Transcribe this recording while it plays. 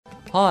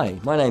Hi,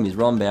 my name is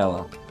Ron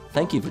Bauer.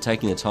 Thank you for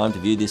taking the time to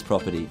view this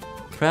property.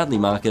 Proudly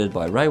marketed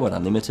by Rayward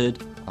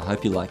Unlimited. I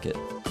hope you like it.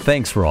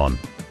 Thanks, Ron.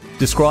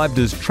 Described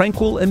as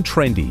tranquil and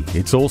trendy,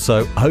 it's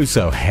also oh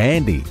so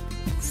handy.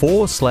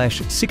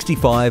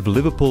 4/65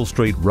 Liverpool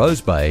Street, Rose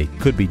Bay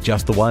could be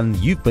just the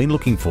one you've been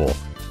looking for.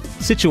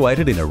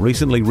 Situated in a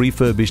recently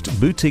refurbished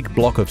boutique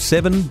block of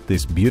 7,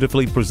 this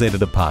beautifully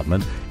presented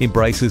apartment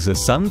embraces a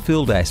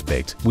sun-filled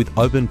aspect with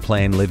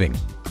open-plan living.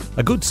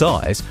 A good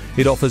size,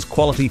 it offers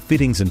quality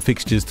fittings and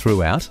fixtures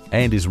throughout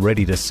and is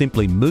ready to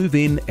simply move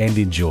in and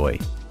enjoy.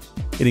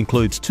 It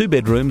includes 2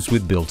 bedrooms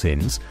with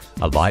built-ins,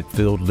 a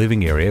light-filled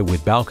living area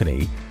with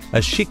balcony,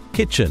 a chic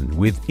kitchen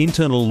with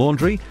internal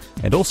laundry,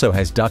 and also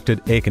has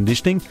ducted air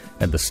conditioning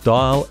and the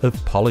style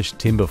of polished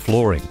timber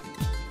flooring.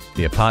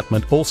 The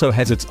apartment also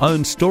has its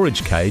own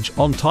storage cage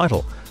on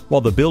title,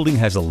 while the building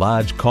has a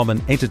large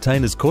common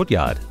entertainer's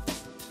courtyard.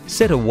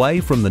 Set away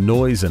from the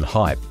noise and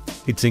hype,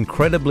 it's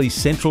incredibly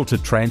central to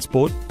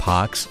transport,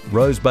 parks,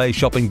 Rose Bay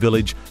Shopping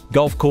Village,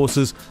 golf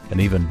courses,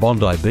 and even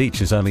Bondi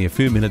Beach is only a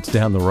few minutes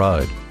down the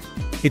road.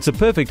 It's a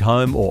perfect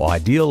home or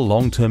ideal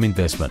long-term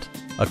investment,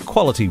 a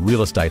quality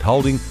real estate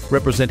holding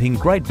representing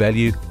great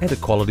value and a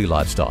quality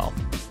lifestyle.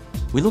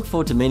 We look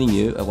forward to meeting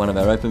you at one of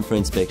our open for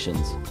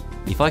inspections.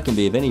 If I can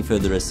be of any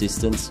further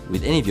assistance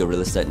with any of your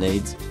real estate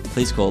needs,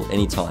 please call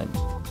anytime.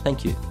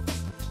 Thank you.